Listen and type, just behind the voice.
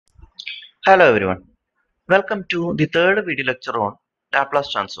Hello everyone, welcome to the third video lecture on Laplace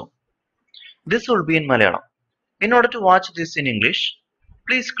transform. This will be in Malayalam. In order to watch this in English,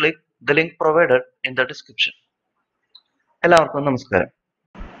 please click the link provided in the description. എല്ലാവർക്കും നമസ്കാരം.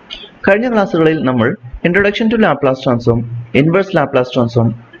 കഴിഞ്ഞ ക്ലാസ്സുകളിൽ നമ്മൾ introduction to Laplace transform, inverse Laplace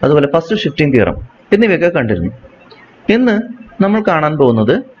transform, അതുപോലെ first shifting theorem എന്നിവയൊക്കെ കണ്ടിരുന്നു. ഇന്ന് നമ്മൾ കാണാൻ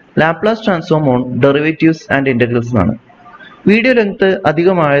പോകുന്നത് Laplace transform on derivatives and integrals ആണ്. വീഡിയോ ലെങ്ത്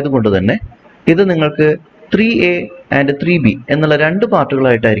അധികമായതുകൊണ്ട് തന്നെ ഇത് നിങ്ങൾക്ക് 3A ആൻഡ് 3B എന്നുള്ള രണ്ട്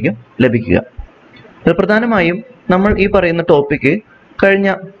പാർട്ടുകളായിട്ടായിരിക്കും ലഭിക്കുക. പ്രധാനമായും നമ്മൾ ഈ പറയുന്ന ടോപ്പിക്ക്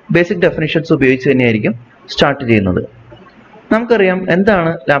കഴിഞ്ഞ ബേസിക് ഡെഫിനിഷൻസ് ഉപയോഗിച്ച് തന്നെയായിരിക്കും സ്റ്റാർട്ട് ചെയ്യുന്നത്. നമുക്കറിയാം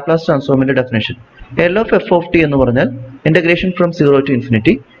എന്താണ് Laplace ട്രാൻസ്ഫോമിന്റെ definition. L of f of t എന്ന് പറഞ്ഞാൽ integration from 0 to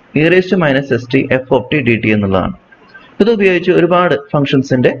infinity e raised to minus st f of t dt എന്നുള്ളതാണ്. ഇത് ഉപയോഗിച്ച് ഒരുപാട്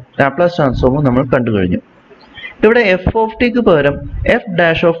ഫംഗ്ഷൻസിന്റെ ലാപ്ലാസ് ട്രാൻസ്ഫോമും നമ്മൾ കണ്ടു കഴിഞ്ഞു. ഇവിടെ എഫ് ഓഫ് ടിക്ക് പകരം എഫ്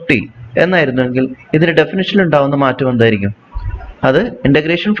ഡാഷ് ഓഫ് ടി എന്നായിരുന്നെങ്കിൽ ഇതിന്റെ ഡെഫിനിഷനിൽ ഉണ്ടാവുന്ന മാറ്റം എന്തായിരിക്കും? അത്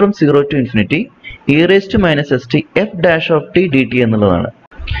integration from 0 to infinity e raised to minus st f dash of t dt എന്നുള്ളതാണ്.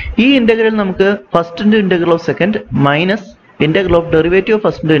 ഈ ഇന്റഗ്രൽ നമുക്ക് first into integral of second minus integral of derivative of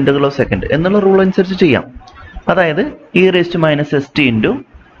first into integral of second എന്നുള്ള rule അനുസരിച്ച് ചെയ്യാം. അതായത് e raised to minus st into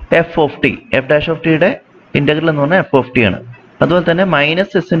F of T, F dash of ടിയുടെ integral എന്ന് പറഞ്ഞാൽ എഫ് ഓഫ് ടി ആണ്. അതുപോലെ തന്നെ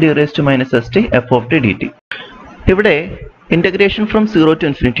minus S into e raised to minus st F of T D T. ഇവിടെ ഇന്റഗ്രേഷൻ ഫ്രം 0 to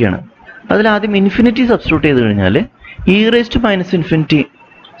infinity ആണ്. അതിൽ ആദ്യം ഇൻഫിനിറ്റി സബ്സ്റ്റിറ്റ്യൂട്ട് ചെയ്ത് കഴിഞ്ഞാൽ e raised to minus infinity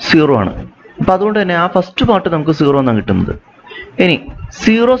 0 ആണ്. അപ്പോൾ അതുകൊണ്ട് തന്നെ ആ ഫസ്റ്റ് പാർട്ട് നമുക്ക് 0 എന്നാണ് കിട്ടുന്നത്. ഇനി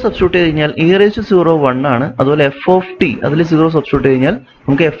 0 സബ്സ്റ്റിറ്റ്യൂട്ട് ചെയ്ത് കഴിഞ്ഞാൽ e raised to 0 1 ആണ്. അതുപോലെ എഫ് ഓഫ് ടി അതിൽ 0 സബ്സ്റ്റിറ്റ്യൂട്ട് ചെയ്ത് കഴിഞ്ഞാൽ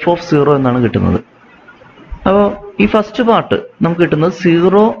നമുക്ക് എഫ് ഓഫ് 0 എന്നാണ് കിട്ടുന്നത്. അപ്പോൾ ഈ ഫസ്റ്റ് പാർട്ട് നമുക്ക് കിട്ടുന്നത്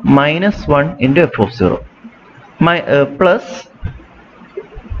 0 minus 1 into F of 0 plus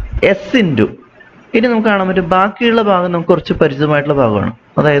S into, ഇനി നമുക്ക് കാണാൻ പറ്റും ബാക്കിയുള്ള ഭാഗം നമുക്ക് കുറച്ച് പരിചിതമായിട്ടുള്ള ഭാഗമാണ്.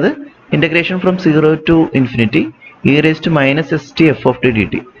 അതായത് integration from 0 to infinity e raised to minus st f of t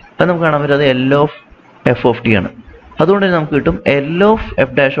dt. അത് നമുക്ക് കാണാൻ പറ്റും അത് L of f of t ആണ്. അതുകൊണ്ട് തന്നെ നമുക്ക് കിട്ടും L of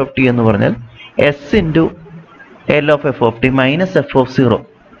f dash of t എന്ന് പറഞ്ഞാൽ s into L of f of t minus F of 0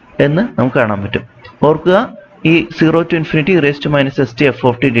 എന്ന് നമുക്ക് കാണാൻ പറ്റും. ഓർക്കുക, ഈ 0 to infinity e raised to minus st f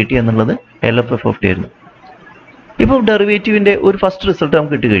of t dt എന്നുള്ളത് L of f of t ആയിരുന്നു. ഇപ്പോൾ ഡെറിവേറ്റീവിന്റെ ഒരു ഫസ്റ്റ് റിസൾട്ട്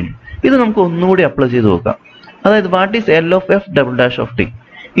നമുക്ക് കിട്ടി കഴിഞ്ഞു. ഇത് നമുക്ക് ഒന്നുകൂടി അപ്ലൈ ചെയ്ത് നോക്കാം. അതായത് what is L of f double dash of T?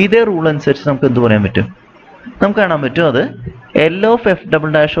 ഇതേ റൂൾ അനുസരിച്ച് നമുക്ക് എന്ത് പറയാൻ പറ്റും? നമുക്ക് കാണാൻ പറ്റും അത് L of f double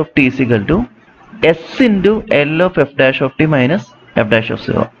dash of T equal to S into L of f dash of T minus F dash of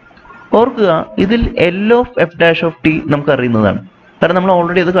 0. ഓർക്കുക, ഇതിൽ L of f dash of T നമുക്ക് അറിയുന്നതാണ്, കാരണം നമ്മൾ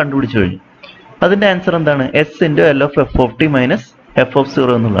ഓൾറെഡി അത് കണ്ടുപിടിച്ചു കഴിഞ്ഞു. അതിന്റെ ആൻസർ എന്താണ്? S into L of f of T minus F of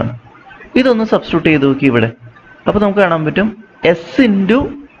 0 എന്നുള്ളതാണ്. ഇതൊന്ന് സബ്സ്റ്റിറ്റ്യൂട്ട് ചെയ്ത് നോക്കി ഇവിടെ. അപ്പോൾ നമുക്ക് കാണാൻ പറ്റും എസ് ഇൻറ്റു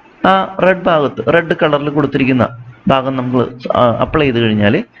ആ റെഡ് ഭാഗത്ത്, റെഡ് കളറിൽ കൊടുത്തിരിക്കുന്ന ഭാഗം നമ്മൾ അപ്ലൈ ചെയ്ത്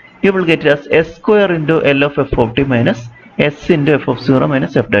കഴിഞ്ഞാൽ you will get as S square into L of f of T minus S into F of 0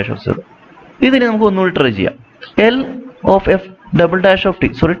 minus F dash of 0. ഇതിന് നമുക്ക് ഒന്നുകൂടി ട്രൈ ചെയ്യാം. L of f double dash of T,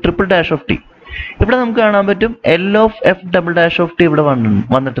 sorry triple dash of T. ഇവിടെ നമുക്ക് കാണാൻ പറ്റും L of f double dash of T ഇവിടെ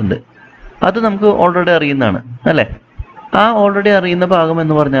വന്നിട്ടുണ്ട്. അത് നമുക്ക് ഓൾറെഡി അറിയുന്നതാണ് അല്ലേ? ആ ഓൾറെഡി അറിയുന്ന ഭാഗം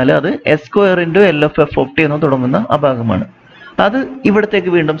എന്ന് പറഞ്ഞാൽ അത് S square into L of f of T എന്ന് തുടങ്ങുന്ന ആ ഭാഗമാണ്. അത് ഇവിടത്തേക്ക്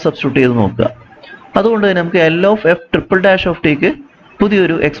വീണ്ടും സബ്സ്റ്റിറ്റ്യൂട്ട് ചെയ്ത് നോക്കുക. അതുകൊണ്ട് തന്നെ നമുക്ക് L of f triple dash of tick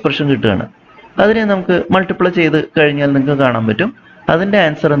പുതിയൊരു എക്സ്പ്രഷൻ കിട്ടുകയാണ്. അതിനെ നമുക്ക് മൾട്ടിപ്ലൈ ചെയ്ത് കഴിഞ്ഞാൽ നിങ്ങൾക്ക് കാണാൻ പറ്റും അതിന്റെ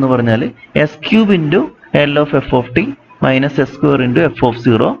ആൻസർ എന്ന് പറഞ്ഞാൽ S cube into L of f of T minus S square into F of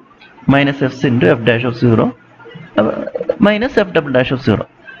 0 minus S into F dash of 0 minus F double dash of 0.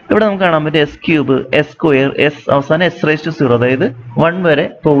 ഇവിടെ നമുക്ക് കാണാൻ പറ്റും S cube, S square, S അവസാനം S raise to 0, അതായത് 1 വരെ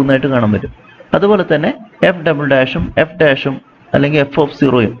പോകുന്നതായിട്ട് കാണാൻ പറ്റും. അതുപോലെ തന്നെ എഫ് ഡബിൾ ഡാഷും എഫ് ഡാഷും അല്ലെങ്കിൽ എഫ് ഓഫ്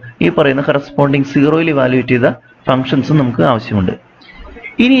 0യും ഈ പറയുന്ന കറസ്പോണ്ടിങ് 0യിൽ ഇവാലുവേറ്റ് ചെയ്ത ഫംഗ്ഷൻസും നമുക്ക് ആവശ്യമുണ്ട്.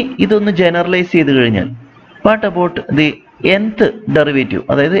 ഇനി ഇതൊന്ന് ജനറലൈസ് ചെയ്ത് കഴിഞ്ഞാൽ what about the nth derivative,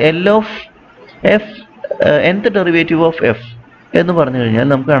 അതായത് L of f nth derivative of F എന്ന് പറഞ്ഞു കഴിഞ്ഞാൽ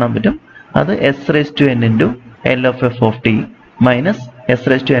നമുക്ക് കാണാൻ പറ്റും അത് S raise to n into L of f of T minus S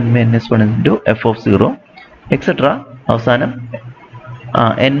raise to n minus 1 into F of 0 etcetera അവസാനം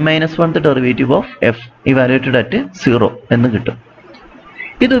n minus 1th derivative of F evaluated at 0 എന്ന് കിട്ടും.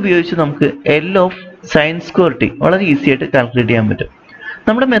 ഇത് ഉപയോഗിച്ച് നമുക്ക് L of sine square T വളരെ easy ആയിട്ട് calculate ചെയ്യാൻ പറ്റും.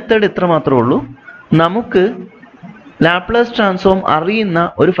 നമ്മുടെ മെത്തേഡ് ഇത്ര മാത്രമേ ഉള്ളൂ. നമുക്ക് ലാപ്ലേസ് ട്രാൻസ്ഫോം അറിയുന്ന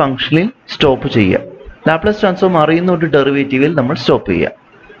ഒരു ഫംഗ്ഷനിൽ സ്റ്റോപ്പ് ചെയ്യുക. ലാപ്ലേസ് ട്രാൻസ്ഫോം അറിയുന്ന ഒരു ഡെറിവേറ്റീവിൽ നമ്മൾ സ്റ്റോപ്പ് ചെയ്യുക.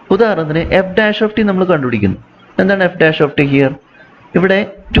 ഉദാഹരണത്തിന് എഫ് ഡാഷ് ഓഫ് ടി നമ്മൾ കണ്ടുപിടിക്കുന്നു. എന്താണ് F dash of T here? ഇവിടെ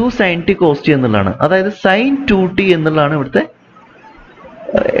 2 sin t cos t എന്നുള്ളതാണ്, അതായത് sin 2t എന്നുള്ളതാണ് ഇവിടുത്തെ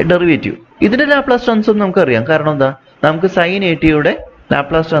ഡെറിവേറ്റീവ്. ഇതിന്റെ ലാപ്ലേസ് ട്രാൻസ്ഫോം നമുക്കറിയാം. കാരണം എന്താ? നമുക്ക് sin a t യുടെ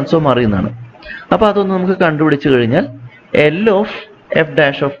ലാപ്ലേസ് ട്രാൻസ്ഫോം അറിയുന്നതാണ്. അപ്പോൾ അതൊന്ന് നമുക്ക് കണ്ടുപിടിച്ചു കഴിഞ്ഞാൽ L of f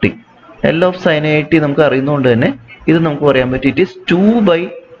dash of t L of sin a t നമുക്ക് അറിയുന്നതുകൊണ്ട് തന്നെ ഇത് നമുക്ക് പറയാൻ പറ്റും it is 2 by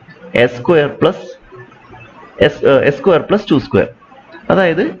s square plus s square plus 2 square.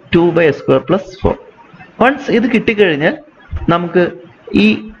 അതായത് 2 by s square plus 4. Once ഇത് കിട്ടിക്കഴിഞ്ഞാൽ നമുക്ക് ഈ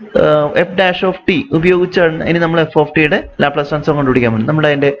എഫ് ഡാഷ് ഓഫ് ടി ഉപയോഗിച്ചാണ് ഇനി നമ്മൾ എഫ് ഓഫ് ടിയുടെ ലാപ്ലാസ് ട്രാൻസ്ഫോം കണ്ടുപിടിക്കാൻ പറ്റും. നമ്മുടെ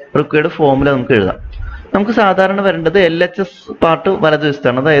അതിൻ്റെ റിക്വയർഡ് ഫോമുല നമുക്ക് എഴുതാം. നമുക്ക് സാധാരണ വരേണ്ടത് എൽ എച്ച് എസ് പാർട്ട്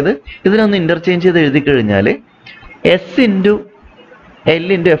വലതുവശത്താണ്. അതായത് ഇതിനൊന്ന് ഇന്റർചേഞ്ച് ചെയ്ത് എഴുതി കഴിഞ്ഞാൽ S into L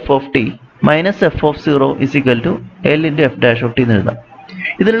into F of T minus F of zero is equal to L into F dash of T എന്ന് എഴുതാം.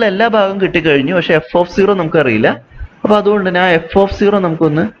 ഇതിലുള്ള എല്ലാ ഭാഗവും കിട്ടിക്കഴിഞ്ഞു. പക്ഷേ എഫ് ഓഫ് സീറോ നമുക്കറിയില്ല. അപ്പോൾ അതുകൊണ്ട് തന്നെ ആ എഫ് ഓഫ് സീറോ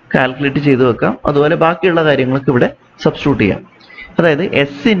നമുക്കൊന്ന് കാൽക്കുലേറ്റ് ചെയ്ത് വെക്കാം. അതുപോലെ ബാക്കിയുള്ള കാര്യങ്ങൾക്ക് ഇവിടെ സബ്സ്റ്റിറ്റ്യൂട്ട് ചെയ്യാം. അതായത്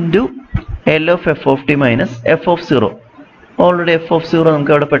S into L of F of T minus F of zero. Already F of zero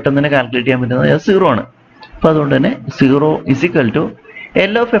നമുക്ക് അവിടെ പെട്ടെന്ന് തന്നെ കാൽക്കുലേറ്റ് ചെയ്യാൻ പറ്റുന്നത് സീറോ ആണ്. അപ്പോൾ അതുകൊണ്ട് തന്നെ zero is equal to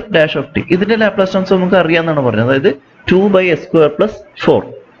L of F dash of T. ഇതിൻ്റെ ലാപ്ലാസ് ട്രാൻസ്ഫോം നമുക്ക് അറിയാമെന്നാണ് പറഞ്ഞത്. അതായത് 2 by s square plus 4.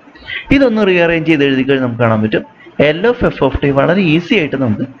 ഇതൊന്ന് റീഅറേഞ്ച് ചെയ്ത് എഴുതി കഴിഞ്ഞാൽ നമുക്ക് കാണാൻ പറ്റും L of F of T വളരെ ഈസി ആയിട്ട്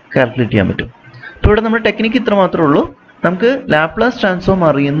നമുക്ക് കാൽക്കുലേറ്റ് ചെയ്യാൻ പറ്റും. അപ്പോൾ ഇവിടെ നമ്മുടെ ടെക്നിക്ക് ഇത്ര മാത്രമേ ഉള്ളൂ. നമുക്ക് ലാപ്ലാസ് ട്രാൻസ്ഫോം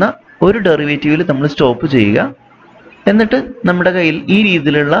അറിയുന്ന ഒരു ഡെറിവേറ്റീവിൽ നമ്മൾ സ്റ്റോപ്പ് ചെയ്യുക. എന്നിട്ട് നമ്മുടെ കയ്യിൽ ഈ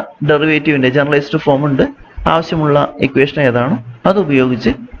രീതിയിലുള്ള ഡെറിവേറ്റീവിൻ്റെ ജനറലൈസ്ഡ് ഫോം ഉണ്ട്. ആവശ്യമുള്ള ഇക്വേഷൻ ഏതാണോ അത്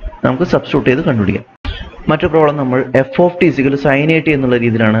ഉപയോഗിച്ച് നമുക്ക് സബ്സ്റ്റിറ്റ്യൂട്ട് ചെയ്ത് കണ്ടുപിടിക്കാം. മറ്റൊരു പ്രോബ്ലം നമ്മൾ F of T is equal sine A T എന്നുള്ള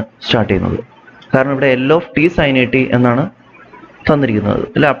രീതിയിലാണ് സ്റ്റാർട്ട് ചെയ്യുന്നത്. കാരണം ഇവിടെ L of T sine A T എന്നാണ് തന്നിരിക്കുന്നത്.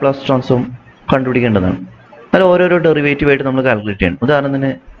 Laplace transform കണ്ടുപിടിക്കേണ്ടതാണ്. അതിൽ ഓരോരോ ഡെറിവേറ്റീവായിട്ട് നമ്മൾ കാൽക്കുലേറ്റ് ചെയ്യണം. ഉദാഹരണത്തിന്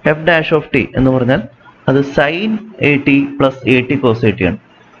എഫ് ഡാഷ് ഓഫ് ടി എന്ന് പറഞ്ഞാൽ അത് sine A T plus A T cos A T ആണ്.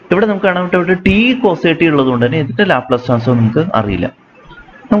 ഇവിടെ നമുക്ക് കാണാൻ പറ്റും ഇവിടെ ടി കോസ് എ ടി ഉള്ളതുകൊണ്ട് തന്നെ ഇതിൻ്റെ ലാപ്ലാസ് ട്രാൻസ്ഫോം നമുക്ക് അറിയില്ല.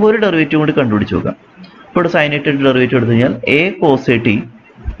 നമുക്ക് ഒരു ഡെറിവേറ്റീവ് കൂടി കണ്ടുപിടിച്ച് നോക്കാം. ഇപ്പോൾ ഇവിടെ സൈൻ എ ടിയുടെ ഡെറിവേറ്റീവ് എടുത്തു കഴിഞ്ഞാൽ എ കോസ് എ ടി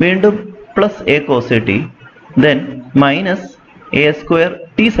വീണ്ടും plus A cos A T then minus A square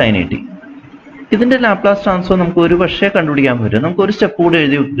T sine A T. ഇതിൻ്റെ ലാപ്ലാസ് ട്രാൻസ്ഫോം നമുക്ക് ഒരു പക്ഷേ കണ്ടുപിടിക്കാൻ പറ്റും. നമുക്ക് ഒരു സ്റ്റെപ്പ് കൂടി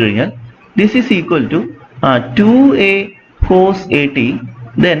എഴുതി വിട്ട് കഴിഞ്ഞാൽ this is equal to 2a cos A T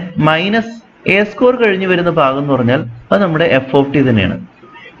then minus A square കഴിഞ്ഞ് വരുന്ന ഭാഗം എന്ന് പറഞ്ഞാൽ അത് നമ്മുടെ എഫ് ഓഫ് ടി തന്നെയാണ്.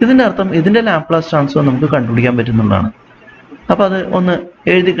 ഇതിൻ്റെ അർത്ഥം ഇതിൻ്റെ ലാപ്ലാസ് ട്രാൻസ്ഫോം നമുക്ക് കണ്ടുപിടിക്കാൻ പറ്റുന്നതാണ്. അപ്പോൾ അത് ഒന്ന്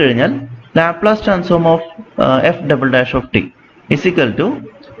എഴുതി കഴിഞ്ഞാൽ Laplace transform of F double dash of T is equal to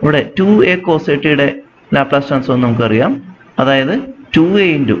ഇവിടെ 2a കോസ് എ ടിയുടെ ലാപ്ലാസ് ട്രാൻസ്ഫോം നമുക്കറിയാം. അതായത് 2a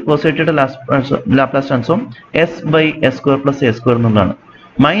ഇൻറ്റു കോസ് എ ടിയുടെ Laplace transform S by S square plus A square എന്നുള്ളതാണ്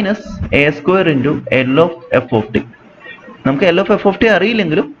minus A square into L of F of T. നമുക്ക് L of F of T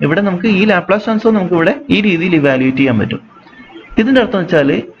അറിയില്ലെങ്കിലും ഇവിടെ നമുക്ക് ഈ ലാപ്ലാസ് ട്രാൻസ്ഫോം നമുക്ക് ഇവിടെ ഈ രീതിയിൽ ഇവാലുവേറ്റ് ചെയ്യാൻ പറ്റും. ഇതിൻ്റെ അർത്ഥം വെച്ചാൽ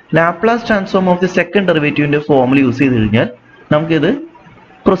Laplace transform of the second ഡെറിവേറ്റീവിൻ്റെ formula use ചെയ്ത് കഴിഞ്ഞാൽ നമുക്കിത്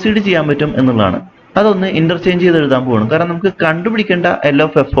പ്രൊസീഡ് ചെയ്യാൻ പറ്റും എന്നുള്ളതാണ്. അതൊന്ന് ഇന്റർചേഞ്ച് ചെയ്ത് എഴുതാൻ പോകണം. കാരണം നമുക്ക് കണ്ടുപിടിക്കേണ്ട L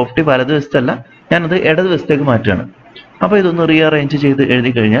of F of T വലതുവശത്തല്ല, ഞാനത് ഇടതുവശത്തേക്ക് മാറ്റുകയാണ്. അപ്പോൾ ഇതൊന്ന് റീഅറേഞ്ച് ചെയ്ത്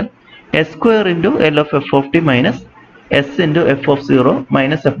എഴുതി കഴിഞ്ഞാൽ S square into L of F of T minus S into F of zero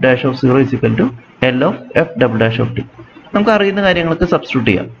minus F dash of zero is equal to L of F double dash of T. നമുക്ക് അറിയുന്ന കാര്യങ്ങൾക്ക് സബ്സ്റ്റിറ്റ്യൂട്ട്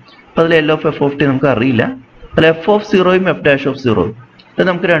ചെയ്യാം. അപ്പോൾ അതിൽ L of F of T നമുക്ക് അറിയില്ല. അതിൽ F of സീറോയും F dash of സീറോയും ഇത്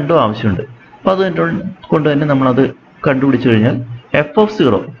നമുക്ക് രണ്ടും ആവശ്യമുണ്ട്. അപ്പോൾ അത് കൊണ്ട് തന്നെ നമ്മളത് കണ്ടുപിടിച്ച് കഴിഞ്ഞാൽ എഫ് ഓഫ്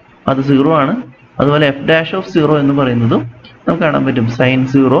സീറോ അത് സീറോ ആണ്. അതുപോലെ എഫ് ഡാഷ് ഓഫ് സീറോ എന്ന് പറയുന്നതും നമുക്ക് കാണാൻ പറ്റും സൈൻ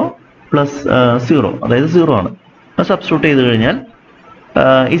സീറോ പ്ലസ് സീറോ അതായത് സീറോ ആണ്. അത് സബ്സ്റ്റിറ്റ്യൂട്ട് ചെയ്ത് കഴിഞ്ഞാൽ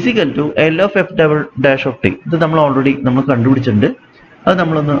is equal to L of F double dash of T ഇത് നമ്മൾ ഓൾറെഡി നമ്മൾ കണ്ടുപിടിച്ചിട്ടുണ്ട്. അത്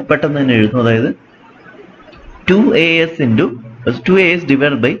നമ്മളൊന്ന് പെട്ടെന്ന് തന്നെ എഴുതും. അതായത് 2as into 2as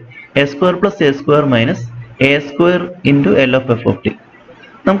divide by A square plus A square minus A square into L of F of T.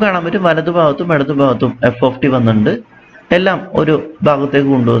 നമുക്ക് കാണാൻ പറ്റും വലതു ഭാഗത്തും ഇടതു ഭാഗത്തും എഫ് ഓഫ് ടി വന്നിട്ടുണ്ട്. എല്ലാം ഒരു ഭാഗത്തേക്ക്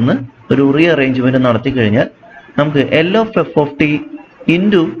കൊണ്ടുവന്ന് ഒരു റീഅറേഞ്ച്മെന്റ് നടത്തി കഴിഞ്ഞാൽ നമുക്ക് L of F of T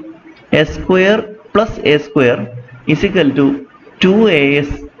into A square plus A square is equal to 2as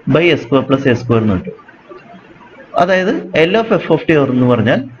by A square plus A square എന്ന് കിട്ടും. അതായത് L of F of T എന്ന്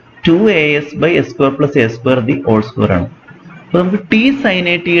പറഞ്ഞാൽ 2as by A square plus A square the whole square ആണ്. അപ്പോൾ നമുക്ക് T sine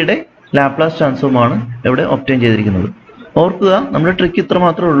A ടിയുടെ Laplace transform ആണ് ഇവിടെ ഒബ്റ്റെയിൻ ചെയ്തിരിക്കുന്നത്. ഓർക്കുക നമ്മുടെ ട്രിക്ക് ഇത്ര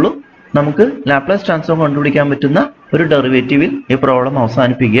മാത്രമേ ഉള്ളൂ. നമുക്ക് ലാപ്ലാസ് ട്രാൻസ്ഫോം കണ്ടുപിടിക്കാൻ പറ്റുന്ന ഒരു ഡെറിവേറ്റീവിൽ ഈ പ്രോബ്ലം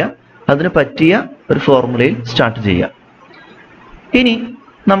അവസാനിപ്പിക്കുക. അതിന് പറ്റിയ ഒരു ഫോർമുലയിൽ സ്റ്റാർട്ട് ചെയ്യുക. ഇനി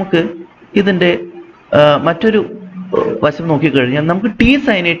നമുക്ക് ഇതിൻ്റെ മറ്റൊരു വശം നോക്കിക്കഴിഞ്ഞാൽ നമുക്ക് ടി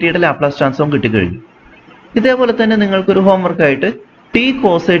സൈൻ എ ടിയുടെ ലാപ്ലാസ് ട്രാൻസ്ഫോം കിട്ടിക്കഴിഞ്ഞു. ഇതേപോലെ തന്നെ നിങ്ങൾക്കൊരു ഹോംവർക്കായിട്ട് ടി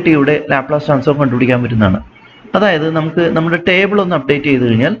കോസ് എ ടിയുടെ ലാപ്ലാസ് ട്രാൻസ്ഫോം കണ്ടുപിടിക്കാൻ പറ്റുന്നതാണ്. അതായത് നമുക്ക് നമ്മുടെ ടേബിൾ ഒന്ന് അപ്ഡേറ്റ് ചെയ്ത്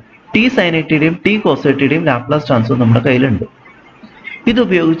കഴിഞ്ഞാൽ T sine A ടിയുടെയും T cos A ടിയുടെയും Laplace transform നമ്മുടെ കയ്യിലുണ്ട്.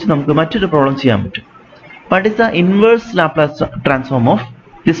 ഇതുപയോഗിച്ച് നമുക്ക് മറ്റൊരു പ്രോബ്ലം ചെയ്യാൻ പറ്റും. What is the inverse Laplace transform of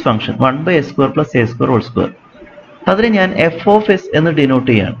this function 1 by A square plus A square whole square. അതിനെ ഞാൻ എഫ് ഓഫ് എസ് എന്ന് ഡിനോട്ട്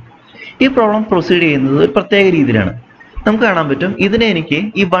ചെയ്യാണ്. ഈ പ്രോബ്ലം പ്രൊസീഡ് ചെയ്യുന്നത് ഒരു പ്രത്യേക രീതിയിലാണ്. നമുക്ക് കാണാൻ പറ്റും ഇതിനെ എനിക്ക്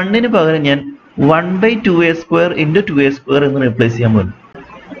ഈ 1ന് പകരം ഞാൻ 1 by 2a square into 2a square എന്ന് റീപ്ലേസ് ചെയ്യാൻ പറ്റും.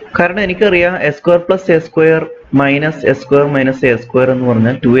 കാരണം എനിക്കറിയാം A square plus A square minus A square minus A square എന്ന്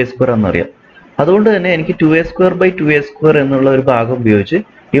പറഞ്ഞാൽ 2a സ്ക്വയർ എന്നറിയാം. അതുകൊണ്ട് തന്നെ എനിക്ക് 2a square by 2a square എന്നുള്ള ഒരു ഭാഗം ഉപയോഗിച്ച്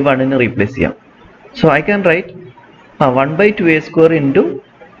ഈ 1നെ റീപ്ലേസ് ചെയ്യാം. So I can write 1 by 2a square into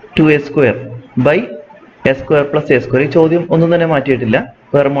 2a square by A square plus A square. ഈ ചോദ്യം ഒന്നും തന്നെ മാറ്റിയിട്ടില്ല,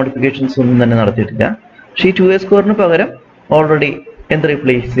 വേറെ മോഡിഫിക്കേഷൻസ് ഒന്നും തന്നെ നടത്തിയിട്ടില്ല. പക്ഷേ ഈ 2a സ്ക്വയറിന് പകരം ഓൾറെഡി എന്ത്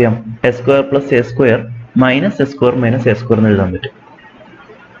റീപ്ലേസ് ചെയ്യാം? A square plus A square minus A square minus A square എന്ന് എഴുതാൻ പറ്റും.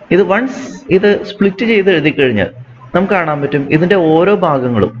 ഇത് വൺസ് ഇത് സ്പ്ലിറ്റ് ചെയ്ത് എഴുതി കഴിഞ്ഞാൽ നമുക്ക് കാണാൻ പറ്റും ഇതിൻ്റെ ഓരോ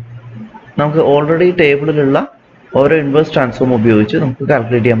ഭാഗങ്ങളും നമുക്ക് ഓൾറെഡി ടേബിളിലുള്ള ഓരോ ഇൻവേഴ്സ് ട്രാൻസ്ഫോം ഉപയോഗിച്ച് നമുക്ക്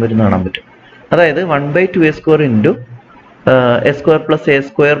കാൽക്കുലേറ്റ് ചെയ്യാൻ പറ്റുന്ന കാണാൻ പറ്റും. അതായത് 1 by 2a square into A square plus A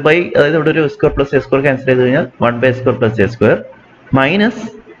square by, അതായത് ഇവിടെ ഒരു square plus A square cancel ചെയ്ത് കഴിഞ്ഞാൽ 1 by A square plus A square minus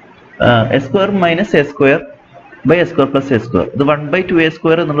A square minus A square by A square plus A square. ഇത് 1 by 2a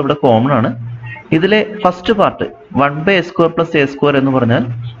square എന്നുള്ള ഇവിടെ common ആണ്. ഇതിലെ first part 1 by A square plus A square എന്ന് പറഞ്ഞാൽ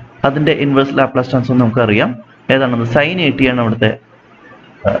അതിൻ്റെ ഇൻവേഴ്സ് ലാപ്ലാസ് ട്രാൻസ്ഫോം നമുക്കറിയാം ഏതാണെന്ന്, sin 80 ആണ് അവിടുത്തെ.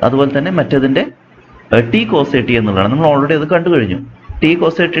 അതുപോലെ തന്നെ മറ്റേതിൻ്റെ ടി കോസ് 80 എന്നുള്ളതാണ്. നമ്മൾ ഓൾറെഡി അത് കണ്ടു കഴിഞ്ഞു. ടി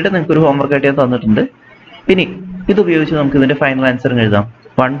കോസ് 80 നിങ്ങൾക്ക് ഒരു ഹോംവർക്ക് ആയിട്ട് ഞാൻ തന്നിട്ടുണ്ട്. ഇനി ഇത് ഉപയോഗിച്ച് നമുക്ക് ഇതിൻ്റെ ഫൈനൽ ആൻസർ എഴുതാം.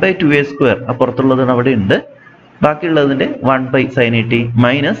 1 ബൈ 2a സ്ക്വയർ അപ്പുറത്തുള്ളത് അവിടെ ഉണ്ട്, ബാക്കിയുള്ളതിൻ്റെ 1 ബൈ sin 80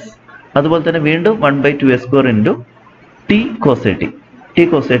 മൈനസ് അതുപോലെ തന്നെ വീണ്ടും 1 by 2a square into T cos 80. T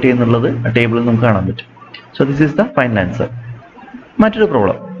cos 80 എന്നുള്ളത് ടേബിളിൽ നമുക്ക് കാണാൻ പറ്റും. So this is the final answer. മറ്റൊരു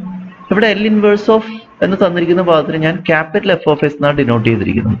പ്രോബ്ലം, ഇവിടെ എൽ ഇൻവേഴ്സ് ഓഫ് എന്ന് തന്നിരിക്കുന്ന ഭാഗത്തിന് ഞാൻ ക്യാപിറ്റൽ എഫ് ഓഫ് എസ് എന്നാണ് ഡിനോട്ട്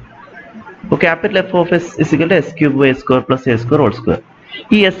ചെയ്തിരിക്കുന്നത്. അപ്പോൾ capital F of S is equal to S cube by S square plus A square whole square.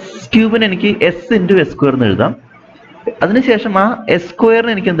 ഈ എസ് ക്യൂബിന് എനിക്ക് എസ് ഇൻറ്റു എസ് സ്ക്വയർ എന്ന് എഴുതാം. അതിനുശേഷം ആ എസ്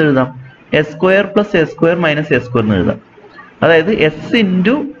സ്ക്വയറിന് എനിക്ക് എന്ത് എഴുതാം? S square plus A square minus A square എന്ന് എഴുതാം. അതായത് S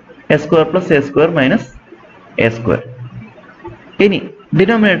into S square plus A square minus A square. ഇനി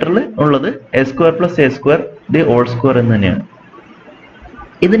ഡിനോമിനേറ്ററിൽ ഉള്ളത് A square plus A square the whole square എന്ന് തന്നെയാണ്.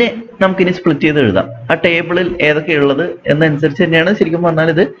 ഇതിനെ നമുക്കിനി സ്പ്ലിറ്റ് ചെയ്ത് എഴുതാം. ആ ടേബിളിൽ ഏതൊക്കെയുള്ളത് എന്നനുസരിച്ച് തന്നെയാണ് ശരിക്കും പറഞ്ഞാൽ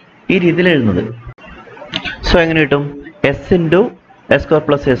ഇത് ഈ രീതിയിൽ എഴുതുന്നത്. സോ എങ്ങനെ കിട്ടും? S into S square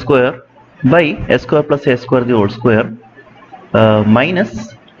plus A square by S square plus A square the whole square minus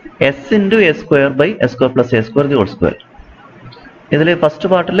S into A square by S square plus A square the whole square. ഇതിൽ first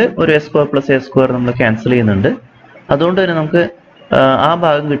പാർട്ടിൽ ഒരു S square plus A square നമ്മൾ cancel ചെയ്യുന്നുണ്ട്. അതുകൊണ്ട് തന്നെ നമുക്ക് ആ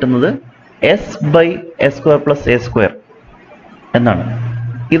ഭാഗം കിട്ടുന്നത് S by S square plus A square എന്നാണ്.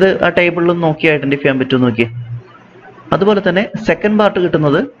 ഇത് ആ ടേബിളിൽ നോക്കി ഐഡന്റിഫൈ ചെയ്യാൻ പറ്റുമോ നോക്കി. അതുപോലെ തന്നെ സെക്കൻഡ് പാർട്ട്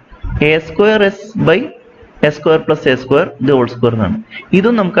കിട്ടുന്നത് A square S by S square plus A square the whole square എന്നാണ്.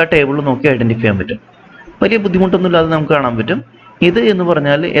 ഇതും നമുക്ക് ആ ടേബിളിൽ നോക്കി ഐഡന്റിഫൈ ചെയ്യാൻ പറ്റും. വലിയ ബുദ്ധിമുട്ടൊന്നും ഇല്ലാതെ നമുക്ക് കാണാൻ പറ്റും. ഇത് എന്ന്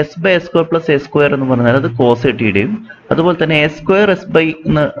പറഞ്ഞാൽ S by S square plus A square എന്ന് പറഞ്ഞാൽ അത് കോസ് 80യുടെയും അതുപോലെ തന്നെ എ സ്ക്വയർ എസ് ബൈ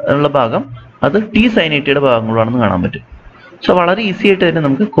എന്നുള്ള ഭാഗം അത് ടി സൈൻ 80യുടെ ഭാഗങ്ങളാണെന്ന് കാണാൻ പറ്റും. സോ വളരെ ഈസി ആയിട്ട് തന്നെ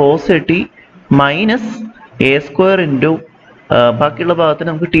നമുക്ക് cos 80 minus A square into ബാക്കിയുള്ള ഭാഗത്തിന്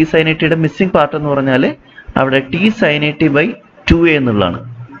നമുക്ക് ടി സൈൻ 80യുടെ മിസ്സിംഗ് പാർട്ട് എന്ന് പറഞ്ഞാൽ അവിടെ ടി സൈൻ 80 ബൈ 2a എന്നുള്ളതാണ്.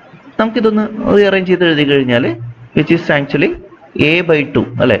 നമുക്കിതൊന്ന് റീഅറേഞ്ച് ചെയ്ത് എഴുതി കഴിഞ്ഞാൽ which is actually A by 2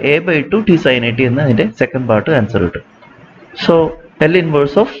 അല്ലെ, എ ബൈ 2 ടി സൈൻ 80 എന്ന് അതിൻ്റെ സെക്കൻഡ് പാർട്ട് ആൻസർ കിട്ടും. സോ എൽ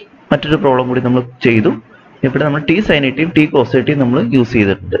ഇൻവേഴ്സ് ഓഫ് മറ്റൊരു പ്രോബ്ലം കൂടി നമ്മൾ ചെയ്തു. ഇവിടെ നമ്മൾ ടി സൈൻ 80യും ടി കോസ് 80യും നമ്മൾ യൂസ്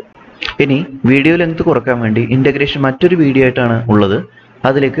ചെയ്തിട്ടുണ്ട്. ഇനി വീഡിയോ ലെങ്ത് കുറക്കാൻ വേണ്ടി ഇൻ്റഗ്രേഷൻ മറ്റൊരു വീഡിയോ ആയിട്ടാണ് ഉള്ളത്,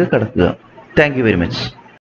 അതിലേക്ക് കടക്കുക. Thank you very much.